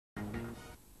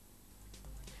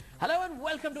Hello and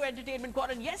welcome to Entertainment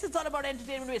Corner. And yes, it's all about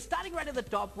entertainment. We're starting right at the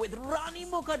top with Rani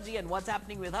Mukerji. And what's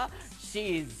happening with her?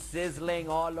 She's sizzling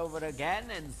all over again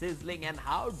and sizzling. And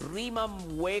how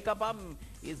dreamum, wake upum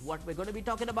is what we're going to be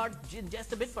talking about in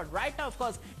just a bit. But right now, of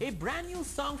course, a brand new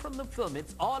song from the film.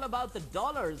 It's all about the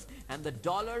dollars. And the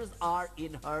dollars are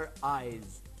in her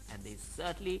eyes. And they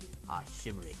certainly are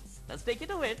shimmering. Let's take it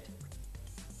to it.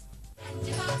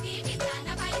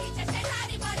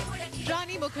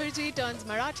 Rani Mukerji turns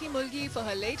Marathi Mulgi for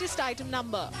her latest item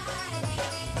number.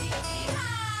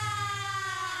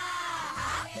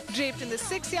 Draped in the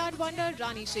 6-yard wonder,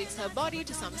 Rani shakes her body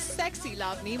to some sexy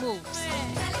lavni moves.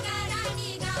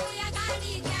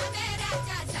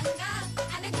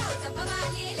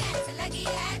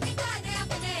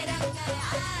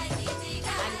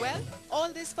 And well,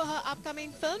 all this for her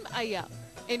upcoming film Aiyyaa,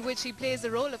 in which she plays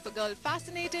the role of a girl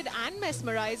fascinated and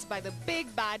mesmerized by the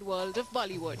big bad world of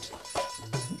Bollywood.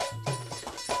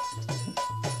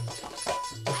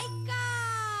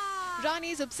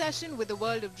 Rani's obsession with the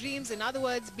world of dreams, in other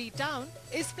words, B-Town,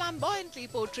 is flamboyantly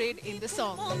portrayed in the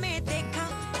song.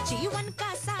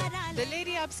 The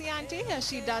lady ups the ante as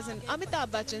she does an Amitabh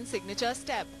Bachchan signature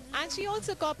step, and she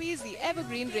also copies the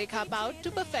evergreen Rekha bow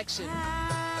to perfection.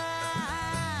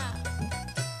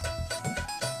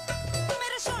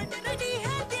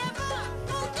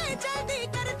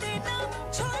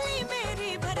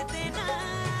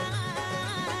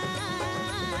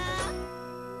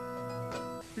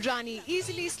 Rani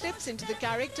easily slips into the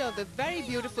character of the very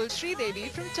beautiful Sridevi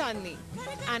from Chandni,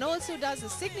 and also does a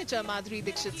signature Madhuri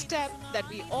Dixit step that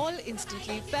we all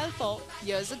instantly fell for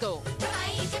years ago.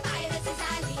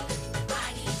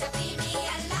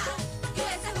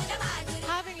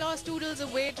 Having lost oodles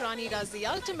of weight, Rani does the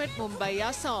ultimate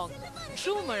Mumbaiya song,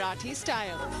 true Marathi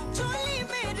style.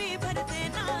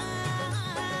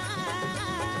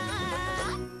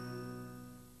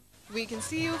 We can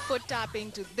see you foot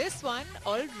tapping to this one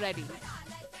already.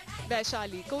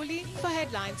 Vaishali Kohli for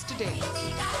Headlines Today.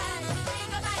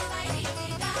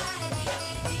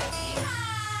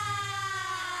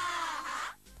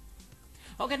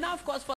 Okay, now of course,